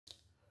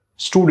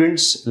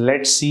Students,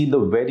 let's see the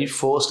very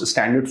first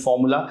standard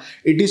formula.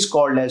 It is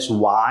called as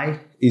y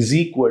is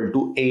equal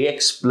to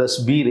ax plus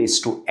b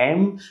raised to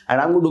m, and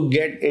I'm going to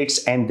get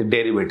its nth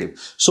derivative.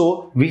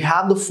 So we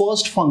have the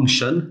first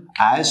function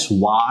as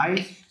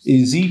y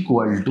is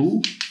equal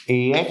to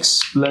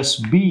ax plus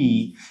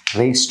b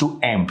raised to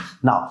m.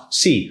 Now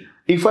see,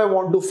 if I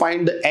want to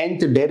find the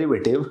nth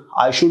derivative,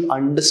 I should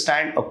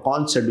understand a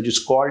concept which is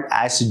called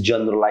as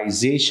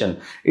generalization.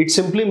 It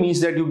simply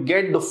means that you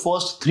get the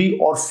first 3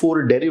 or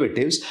 4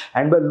 derivatives,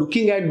 and by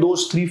looking at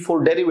those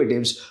 3-4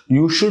 derivatives,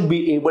 you should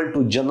be able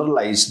to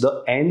generalize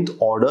the nth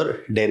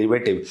order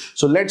derivative.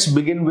 So let's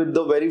begin with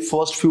the very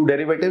first few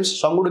derivatives.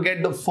 So I'm going to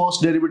get the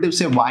first derivative,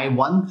 say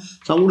y1.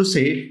 So I'm going to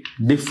say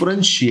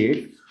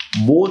differentiate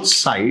both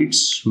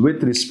sides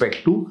with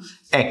respect to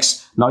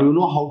x. Now you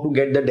know how to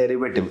get the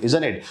derivative,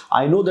 isn't it?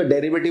 I know the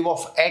derivative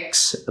of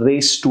x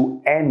raised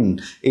to n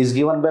is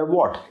given by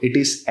what? It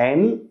is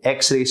n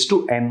x raised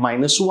to n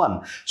minus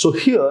 1. So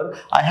here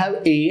I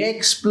have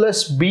ax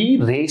plus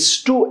b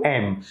raised to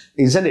m,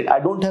 isn't it? I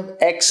don't have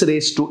x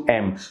raised to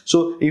m.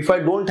 So if I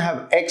don't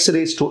have x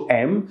raised to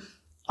m,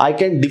 I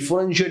can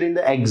differentiate in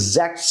the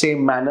exact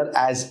same manner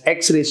as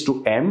x raised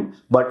to m,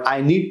 but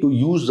I need to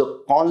use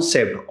the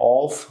concept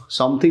of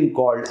something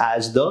called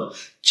as the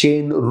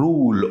chain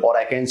rule, or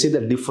I can say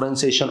the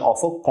differentiation of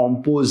a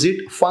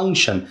composite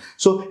function.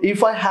 So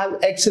if I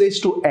have x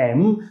raised to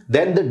m,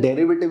 then the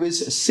derivative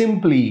is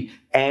simply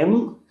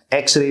m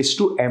x raised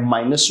to m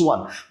minus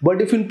 1.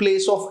 But if in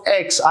place of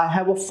x I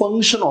have a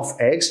function of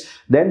x,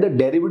 then the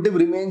derivative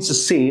remains the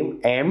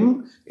same,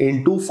 m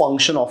into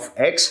function of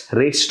x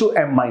raised to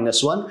m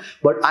minus 1.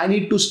 But I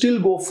need to still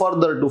go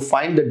further to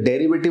find the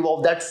derivative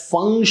of that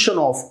function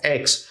of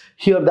x.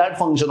 Here that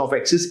function of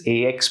x is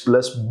ax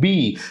plus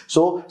b.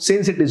 So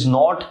since it is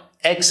not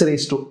x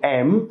raised to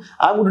m,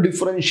 I'm going to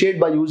differentiate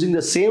by using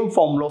the same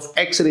formula of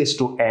x raised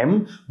to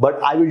m,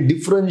 but I will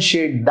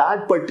differentiate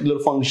that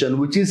particular function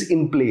which is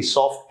in place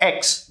of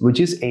x, which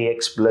is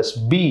ax plus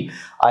b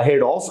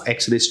ahead of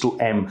x raised to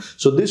m.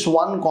 So this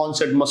one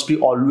concept must be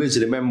always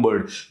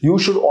remembered. You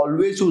should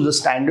always use the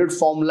standard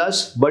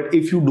formulas, but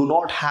if you do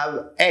not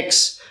have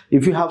x,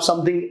 if you have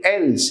something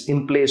else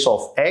in place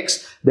of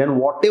x, then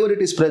whatever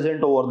it is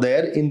present over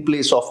there in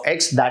place of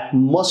x, that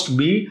must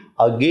be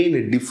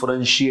again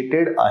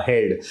differentiated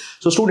ahead.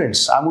 So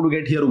students, I'm going to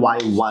get here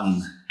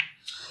y1.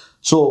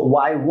 So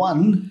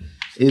y1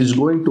 is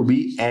going to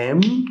be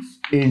m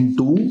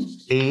into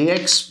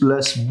ax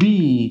plus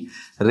b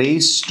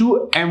raised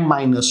to m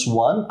minus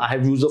 1. I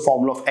have used the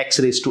formula of x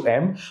raised to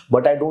m,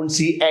 but I don't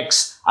see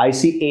x. I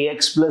see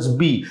ax plus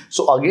b.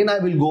 So again I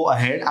will go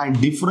ahead and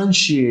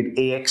differentiate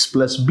ax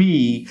plus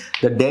b.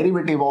 The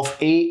derivative of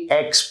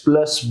ax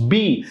plus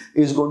b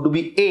is going to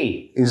be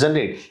a, isn't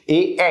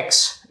it?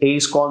 Ax, a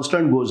is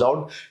constant, goes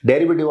out.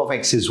 Derivative of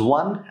x is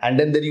 1, and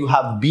then there you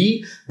have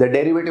b. The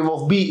derivative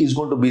of b is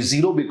going to be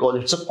 0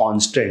 because it's a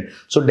constant.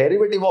 So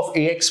derivative of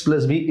ax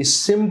plus b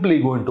is simply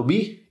going to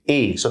be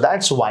a. So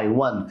that's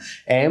y1,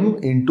 m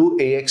into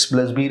ax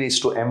plus b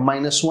raised to m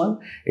minus 1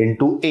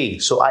 into a.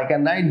 So I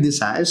can write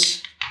this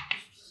as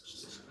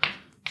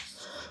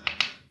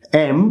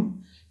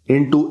m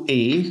into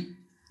a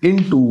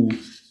into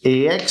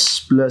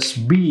ax plus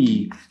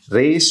b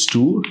raised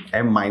to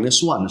m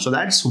minus 1. So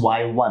that's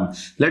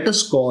y1. Let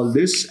us call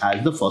this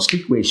as the first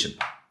equation.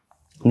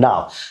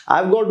 Now,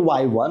 I've got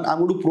y1.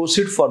 I'm going to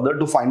proceed further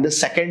to find the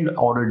second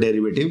order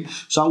derivative.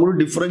 So I'm going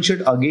to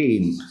differentiate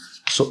again.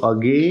 So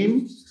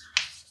again,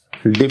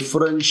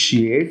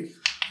 differentiate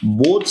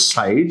both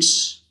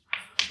sides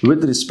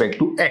with respect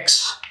to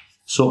x.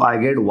 So I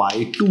get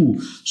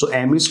y2. So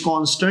m is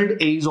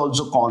constant, a is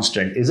also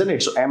constant, isn't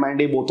it? So m and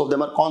a, both of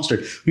them are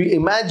constant. You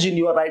imagine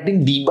you are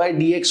writing d by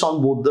dx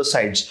on both the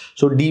sides.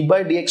 So d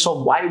by dx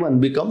of y1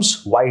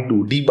 becomes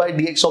y2. D by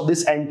dx of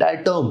this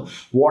entire term,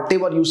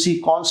 whatever you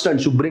see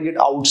constant, you bring it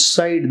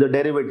outside the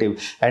derivative,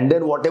 and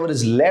then whatever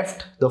is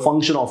left, the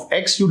function of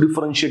x, you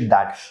differentiate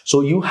that.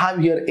 So you have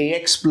here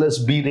ax plus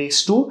b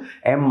raised to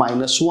m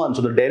minus 1.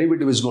 So the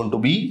derivative is going to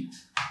be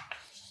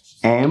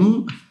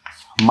m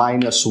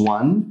minus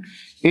 1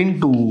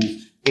 into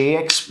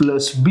ax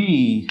plus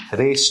b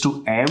raised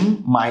to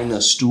m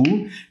minus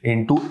 2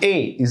 into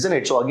a, isn't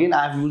it? So again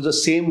I have used the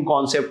same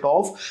concept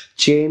of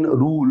chain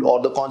rule,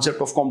 or the concept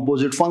of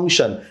composite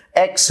function.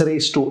 X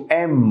raised to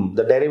m,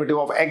 the derivative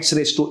of x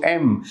raised to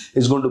m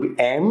is going to be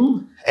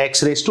m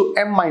x raised to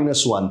m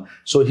minus 1.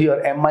 So here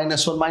m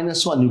minus 1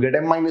 minus 1, you get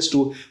m minus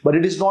 2, but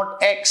it is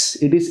not x,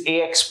 it is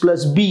ax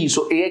plus b.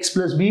 So ax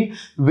plus b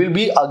will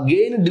be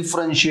again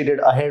differentiated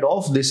ahead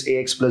of this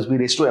ax plus b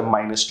raised to m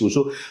minus 2.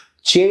 So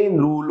chain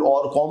rule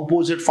or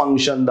composite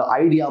function, the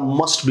idea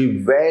must be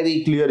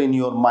very clear in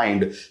your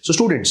mind. So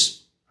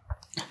students,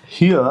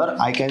 here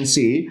I can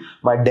say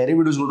my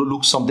derivative is going to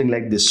look something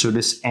like this. So it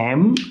is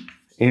m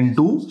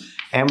into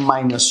m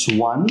minus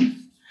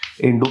 1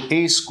 into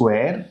a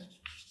square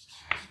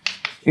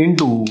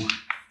into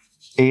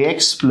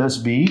ax plus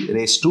b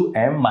raised to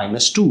m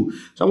minus 2.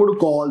 So I'm going to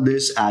call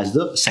this as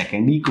the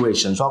second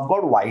equation. So I've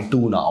got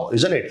y2 now,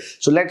 isn't it?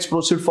 So let's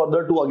proceed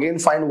further to again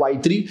find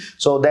y3.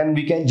 So then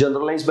we can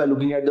generalize by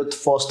looking at the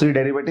first three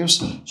derivatives.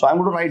 So I'm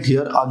going to write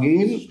here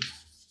again,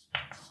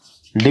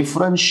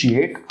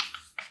 differentiate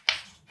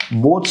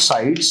both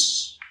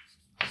sides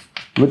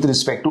with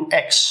respect to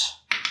x.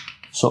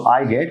 So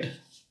I get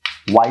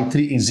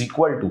y3 is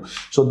equal to,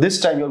 so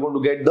this time you're going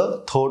to get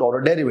the third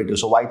order derivative.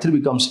 So y3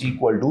 becomes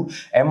equal to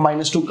m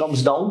minus 2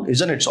 comes down,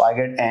 isn't it? So I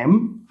get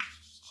m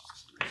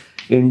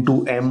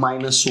into m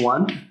minus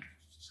 1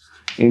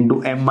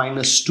 into m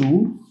minus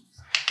 2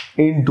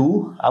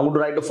 into, I'm going to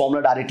write the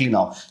formula directly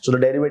now. So the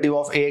derivative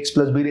of ax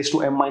plus b raised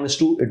to m minus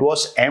 2, it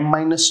was m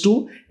minus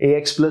 2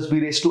 ax plus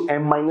b raised to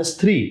m minus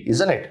 3,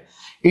 isn't it?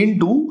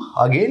 Into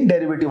again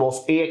derivative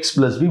of ax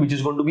plus b, which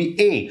is going to be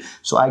a.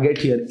 So I get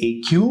here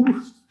a cube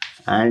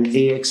and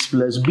ax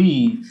plus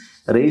b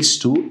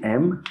raised to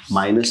m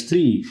minus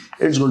 3.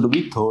 It's going to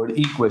be third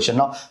equation.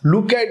 Now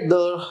look at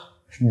the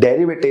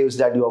derivatives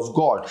that you have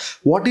got.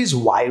 What is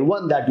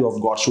y1 that you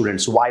have got,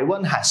 students?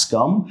 Y1 has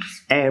come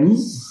m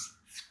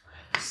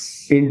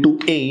into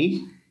a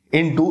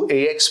into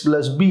ax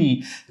plus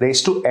b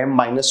raised to m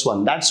minus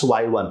 1. That's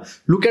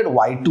y1. Look at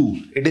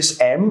y2. It is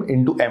m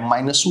into m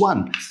minus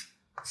 1.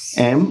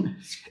 M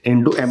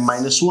into m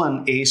minus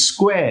 1 a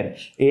square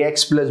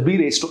ax plus b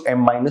raised to m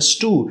minus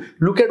 2.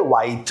 Look at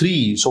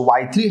y3. So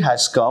y3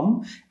 has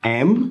come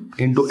m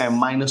into m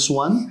minus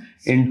 1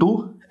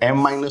 into m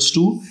minus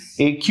 2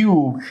 a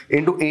cube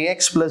into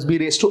ax plus b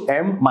raised to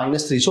m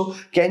minus 3. So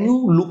can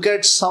you look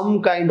at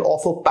some kind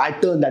of a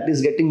pattern that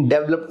is getting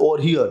developed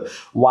over here?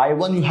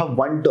 Y1 you have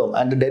one term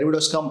and the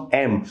derivatives come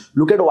m.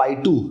 Look at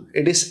y2.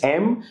 It is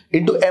m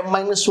into m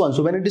minus 1.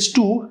 So when it is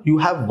 2, you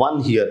have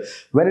 1 here.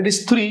 When it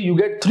is 3, you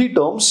get 3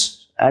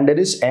 terms. And there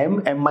is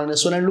m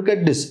minus 1, and look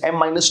at this m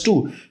minus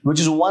 2, which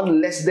is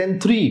 1 less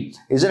than 3,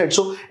 isn't it?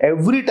 So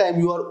every time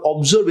you are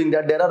observing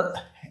that there are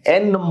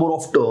n number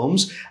of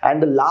terms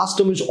and the last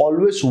term is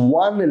always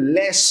 1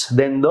 less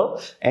than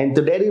the nth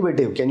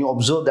derivative. Can you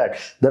observe that?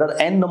 There are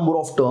n number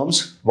of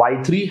terms,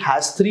 y3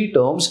 has 3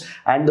 terms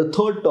and the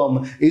third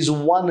term is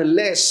 1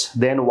 less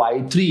than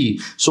y3.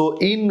 So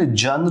in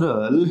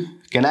general,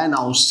 can I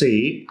now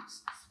say,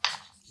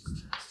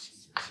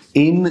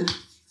 in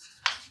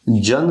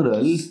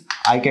general,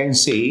 I can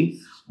say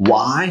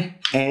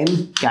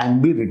yn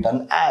can be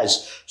written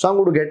as, so I'm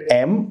going to get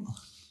m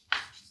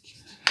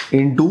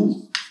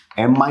into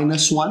m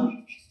minus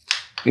 1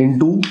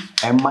 into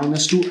m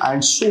minus 2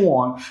 and so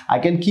on. I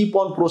can keep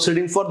on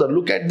proceeding further.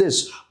 Look at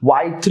this,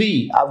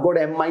 y3, I've got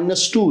m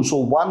minus 2, so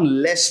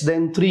 1 less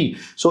than 3.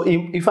 So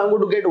if I'm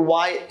going to get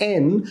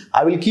yn,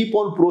 I will keep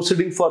on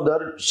proceeding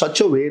further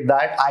such a way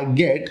that I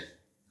get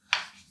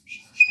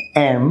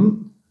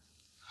m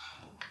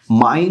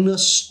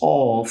minus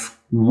of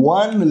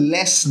 1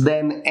 less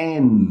than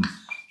n.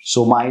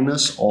 So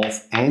minus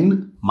of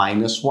n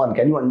minus 1.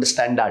 Can you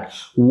understand that?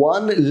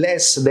 1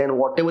 less than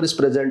whatever is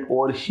present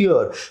over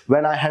here.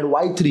 When I had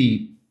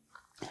y3,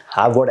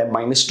 I've got m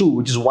minus 2,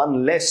 which is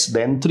 1 less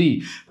than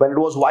 3. When it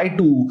was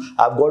y2,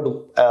 I've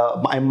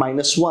got m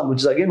minus 1, which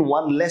is again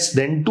 1 less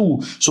than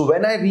 2. So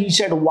when I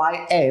reach at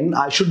yn,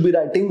 I should be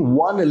writing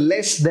 1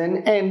 less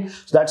than n.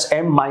 So that's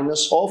m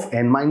minus of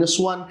n minus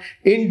 1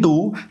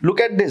 into, look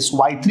at this,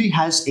 y3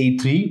 has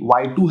a3,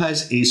 y2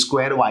 has a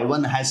square,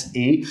 y1 has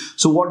a.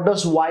 So what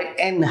does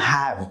yn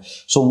have?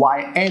 So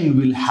yn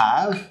will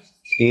have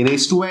a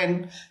raised to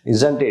n,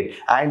 isn't it?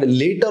 And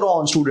later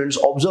on, students,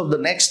 observe the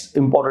next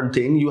important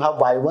thing. You have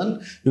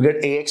y1, you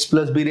get ax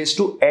plus b raised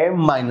to m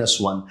minus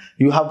 1.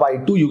 You have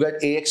y2, you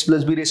get ax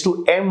plus b raised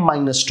to m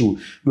minus 2.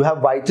 You have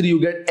y3, you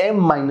get m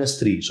minus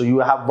 3. So you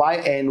have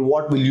yn,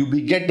 what will you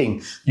be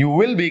getting? You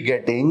will be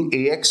getting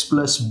ax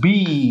plus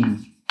b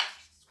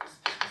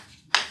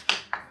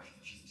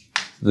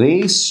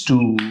raised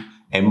to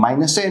m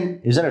minus n,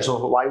 isn't it? So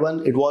for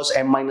y1 it was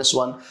m minus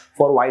 1,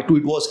 for y2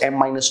 it was m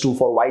minus 2,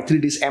 for y3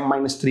 it is m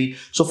minus 3.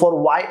 So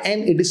for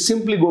yn it is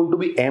simply going to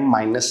be m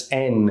minus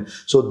n.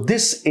 So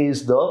this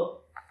is the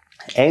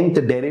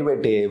nth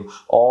derivative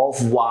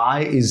of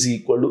y is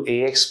equal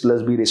to ax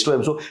plus b raised to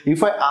m. So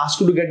if I ask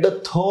you to get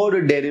the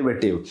third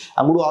derivative,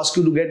 I'm going to ask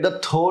you to get the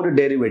third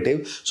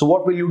derivative. So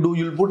what will you do?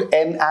 You'll put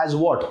n as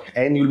what?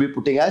 N you'll be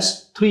putting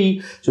as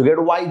 3. So you get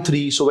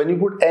y3. So when you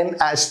put n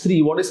as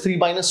 3, what is 3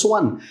 minus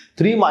 1?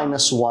 3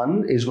 minus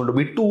 1 is going to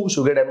be 2.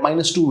 So you get m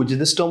minus 2, which is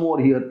this term over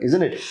here,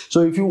 isn't it?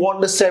 So if you want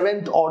the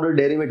 7th order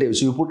derivative,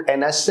 so you put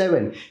n as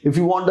 7. If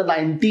you want the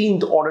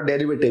 19th order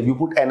derivative, you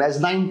put n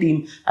as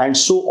 19, and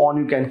so on.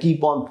 You can keep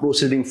on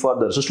proceeding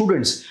further. So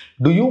students,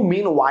 do you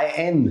mean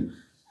yn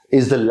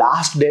is the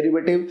last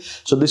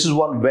derivative? So this is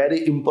one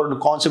very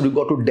important concept you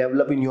got to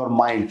develop in your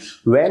mind.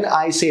 When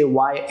I say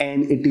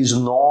yn, it is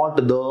not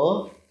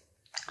the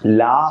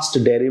last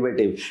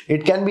derivative.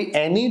 It can be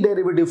any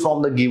derivative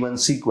from the given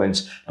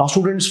sequence. Now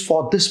students,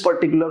 for this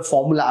particular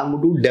formula,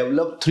 I'm going to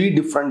develop 3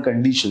 different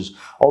conditions.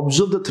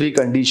 Observe the 3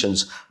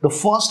 conditions. The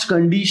first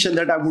condition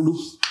that I'm going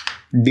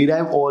to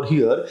derive over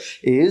here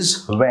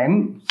is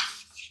when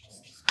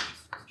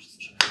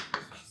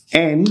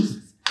n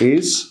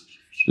is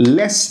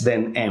less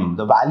than m.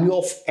 The value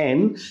of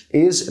n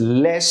is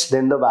less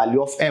than the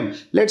value of m.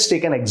 Let's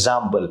take an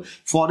example.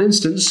 For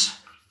instance,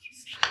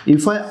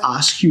 if I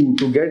ask you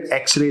to get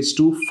x raised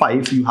to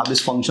 5, you have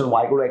this function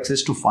y equal to x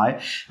raised to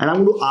 5, and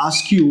I'm going to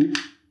ask you,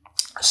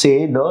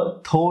 say,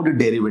 the third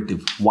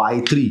derivative,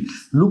 y3.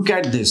 Look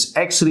at this,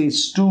 x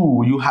raised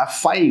to, you have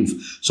 5.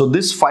 So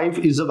this 5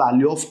 is the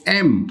value of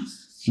m.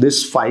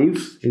 This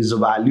 5 is the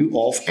value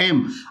of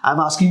m. I'm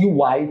asking you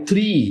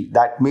y3.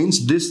 That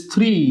means this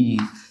 3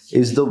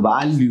 is the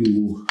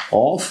value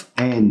of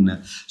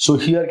n. So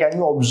here, can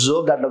you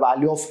observe that the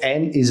value of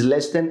n is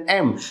less than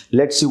m?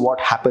 Let's see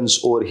what happens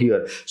over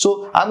here.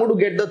 So I'm going to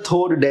get the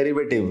third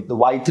derivative. The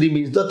y3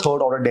 means the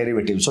third order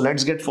derivative. So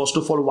let's get first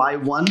of all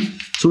y1.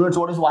 Students,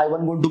 what is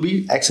y1 going to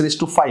be? X raised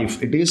to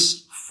 5. It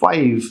is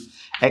 5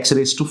 x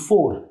raised to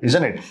 4,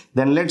 isn't it?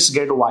 Then let's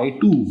get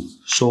y2.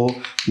 So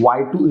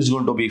y2 is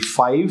going to be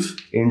 5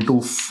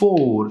 into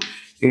 4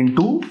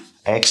 into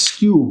x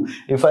cube.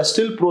 If I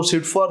still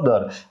proceed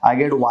further, I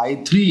get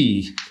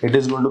y3. It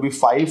is going to be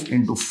 5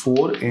 into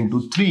 4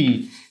 into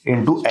 3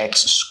 into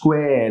x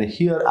square.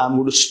 Here I'm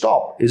going to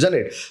stop, isn't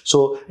it?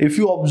 So if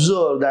you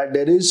observe that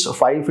there is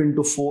 5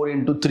 into 4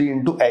 into 3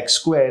 into x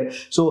square,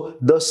 so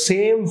the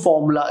same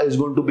formula is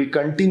going to be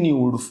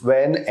continued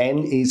when n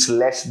is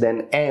less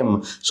than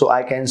m. So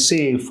I can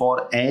say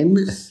for n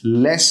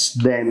less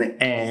than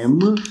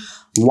m,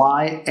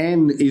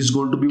 yn is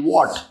going to be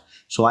what?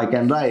 So I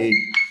can write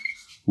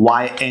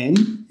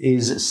yn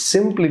is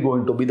simply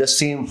going to be the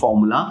same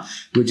formula,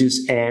 which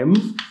is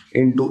m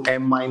into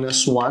m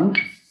minus 1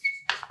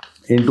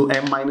 into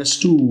m minus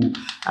 2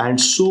 and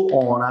so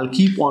on. I'll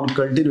keep on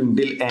continuing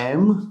till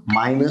m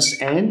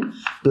minus n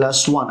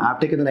plus 1. I've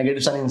taken the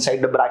negative sign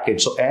inside the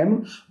bracket. So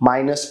m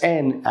minus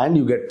n, and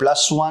you get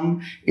plus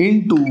 1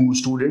 into,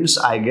 students,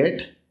 I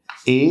get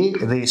a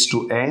raised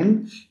to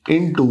n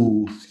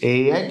into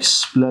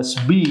ax plus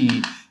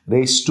b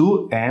raised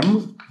to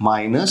m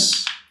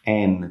minus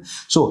n.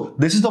 So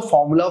this is the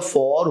formula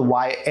for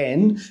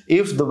yn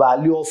if the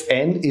value of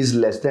n is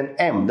less than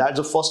m. That's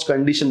the first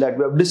condition that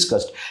we have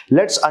discussed.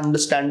 Let's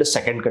understand the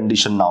second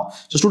condition now.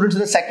 So students,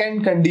 in the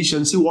second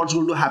condition, see what's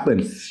going to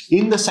happen.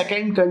 In the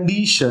second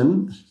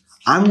condition,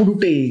 I'm going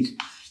to take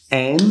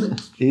n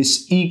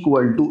is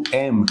equal to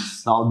m.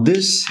 Now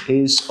this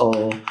is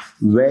a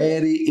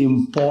very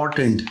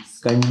important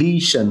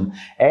condition.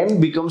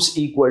 N becomes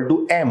equal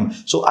to m.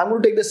 So I'm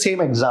going to take the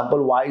same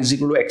example, y is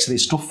equal to x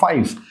raised to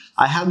 5.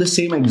 I have the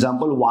same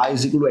example, y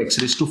is equal to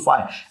x raised to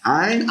 5,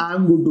 and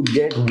I'm going to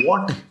get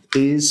what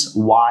is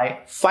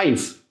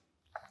y5.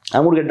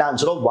 I'm going to get the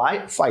answer of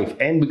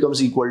y5. N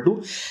becomes equal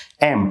to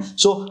m.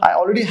 So I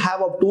already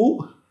have up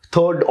to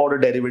third order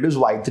derivatives,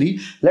 y3.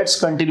 Let's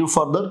continue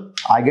further.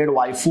 I get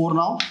y4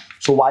 now.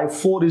 So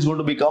y4 is going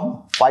to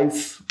become 5,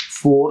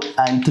 4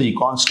 and 3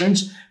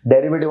 constants.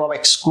 Derivative of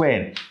x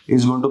square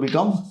is going to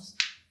become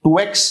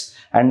 2x,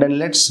 and then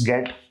let's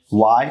get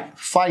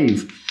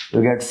y5.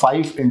 You get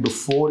 5 into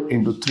 4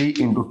 into 3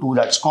 into 2,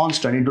 that's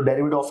constant, into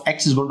derivative of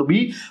x is going to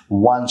be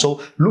 1.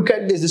 So look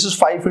at this. This is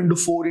 5 into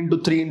 4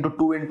 into 3 into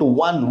 2 into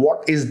 1.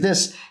 What is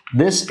this?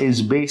 This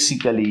is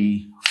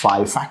basically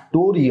 5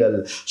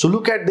 factorial. So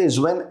look at this,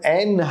 when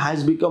n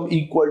has become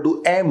equal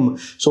to m,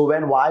 so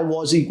when y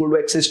was equal to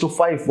x raised to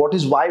 5, what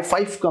is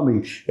y5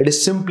 coming? It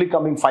is simply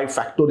coming 5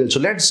 factorial. So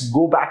let's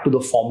go back to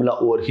the formula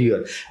over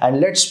here and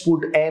let's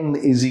put n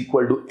is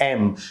equal to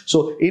m.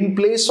 So in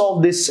place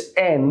of this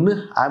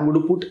n, I'm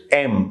going to put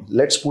m.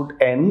 Let's put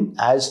n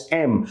as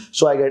m.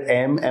 So I get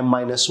m, m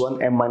minus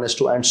 1, m minus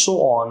 2 and so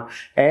on.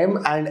 M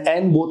and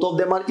n, both of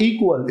them are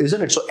equal,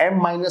 isn't it? So m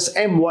minus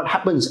m, what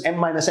happens? M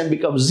minus m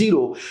becomes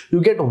 0.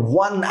 You get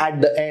 1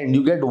 at the end.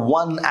 You get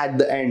 1 at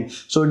the end.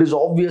 So it is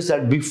obvious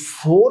that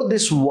before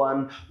this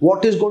 1,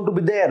 what is going to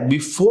be there?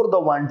 Before the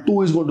 1,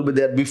 2 is going to be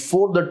there.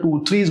 Before the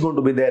 2, 3 is going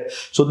to be there.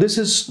 So this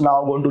is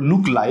now going to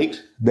look like,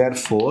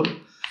 therefore,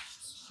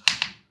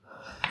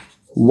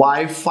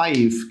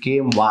 y5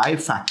 came y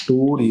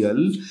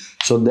factorial.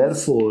 So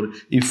therefore,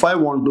 if I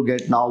want to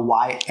get now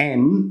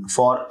yn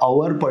for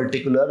our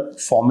particular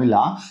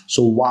formula,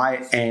 so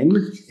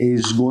yn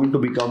is going to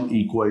become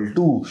equal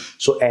to,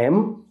 so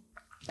m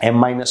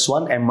minus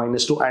 1, m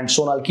minus 2 and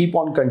so on. I'll keep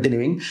on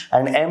continuing,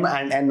 and m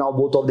and n, now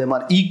both of them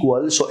are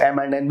equal, so m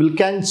and n will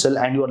cancel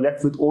and you are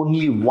left with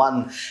only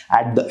 1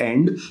 at the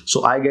end.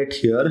 So I get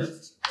here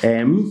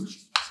m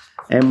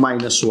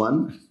minus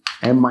 1,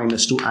 m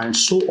minus 2 and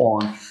so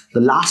on. The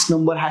last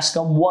number has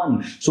come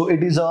 1. So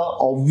it is a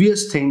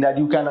obvious thing that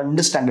you can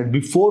understand that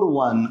before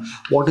 1,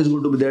 what is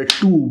going to be there?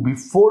 2.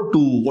 Before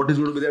 2, what is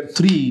going to be there?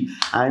 3.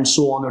 And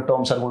so on, the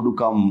terms are going to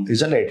come,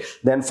 isn't it?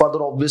 Then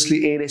further,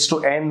 obviously, a raised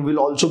to n will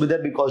also be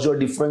there because you are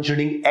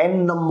differentiating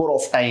n number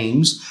of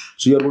times.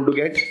 So you are going to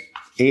get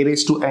a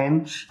raised to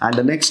n, and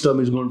the next term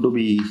is going to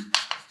be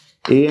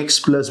ax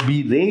plus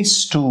b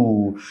raised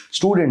to,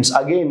 students,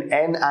 again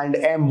n and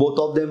m, both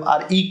of them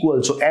are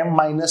equal, so m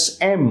minus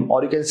m,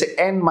 or you can say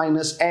n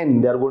minus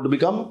n, they are going to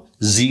become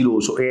 0.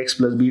 So ax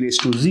plus b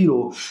raised to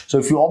 0. So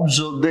if you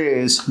observe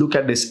this, look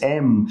at this,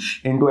 m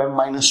into m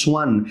minus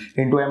 1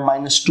 into m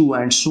minus 2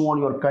 and so on,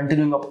 you are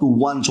continuing up to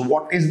 1. So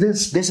what is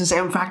this? This is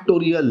m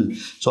factorial.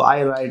 So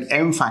I write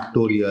m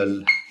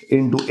factorial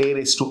into a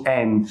raised to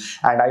n,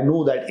 and I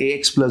know that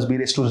ax plus b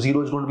raised to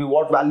 0 is going to be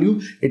what value?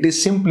 It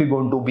is simply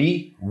going to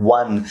be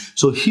 1.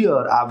 So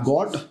here I've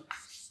got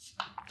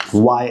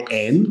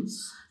yn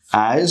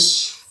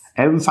as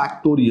m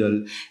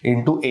factorial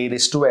into a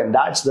raised to n.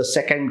 That's the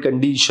second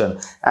condition.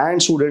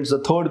 And students, the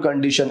third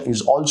condition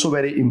is also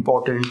very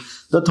important.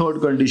 The third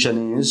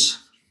condition is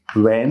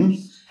when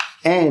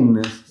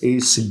n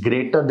is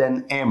greater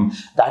than m.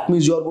 That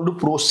means you are going to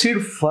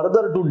proceed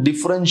further to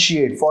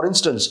differentiate. For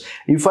instance,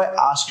 if I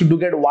ask you to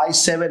get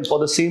y7 for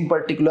the same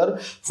particular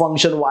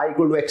function y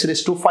equal to x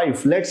raised to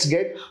 5, let's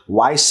get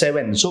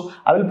y7. So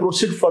I will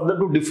proceed further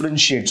to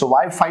differentiate. So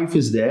y5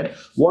 is there.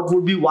 What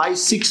would be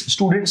y6?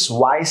 Students,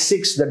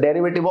 y6, the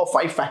derivative of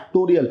 5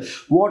 factorial.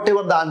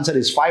 Whatever the answer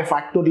is, 5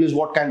 factorial is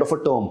what kind of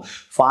a term?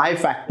 5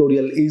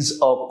 factorial is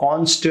a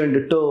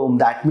constant term.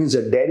 That means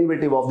the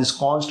derivative of this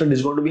constant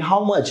is going to be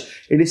how much?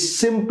 It is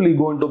simply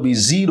going to be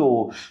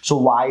 0. So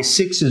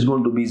y6 is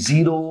going to be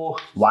 0.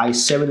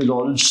 y7 is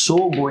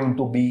also going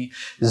to be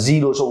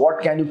 0. So what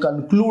can you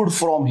conclude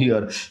from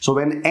here? So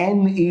when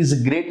n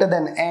is greater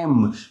than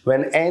m,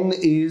 when n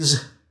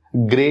is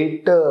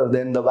greater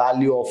than the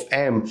value of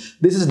m,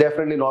 this is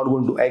definitely not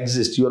going to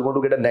exist. You are going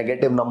to get a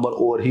negative number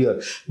over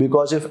here,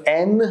 because if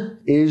n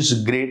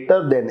is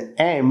greater than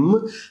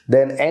m,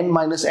 then n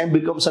minus m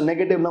becomes a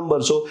negative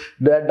number. So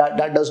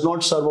that does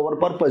not serve our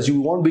purpose.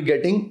 You won't be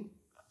getting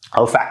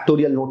a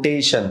factorial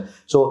notation.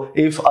 So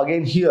if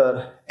again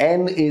here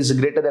n is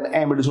greater than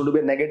m, it is going to be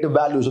a negative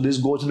value. So this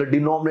goes in the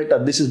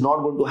denominator. This is not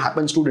going to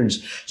happen,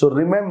 students. So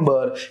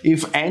remember,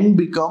 if n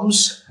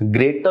becomes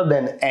greater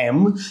than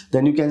m,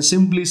 then you can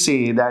simply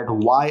say that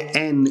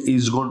yn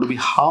is going to be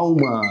how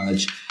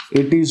much?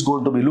 It is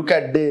going to be, look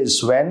at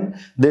this, when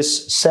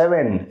this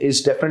 7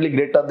 is definitely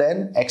greater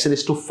than x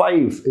raised to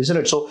 5, isn't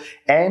it? So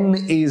n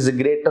is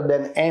greater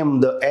than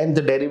m, the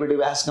nth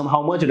derivative has come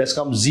how much? It has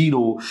come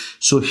 0.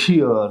 So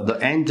here the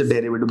nth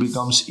derivative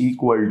becomes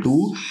equal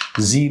to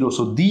 0.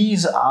 So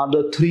these are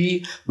the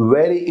three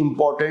very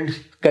important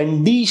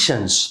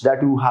conditions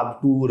that you have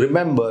to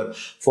remember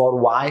for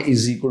y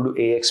is equal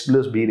to ax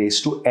plus b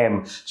raised to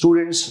m.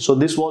 Students, so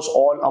this was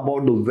all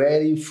about the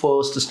very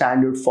first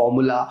standard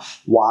formula,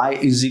 y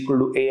is equal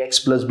to ax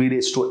plus b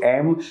raised to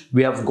m.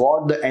 We have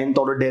got the nth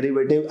order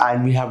derivative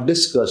and we have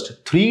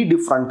discussed three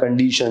different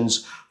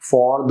conditions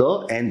for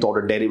the nth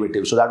order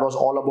derivative. So that was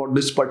all about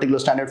this particular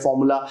standard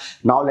formula.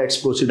 Now let's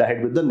proceed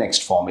ahead with the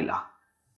next formula.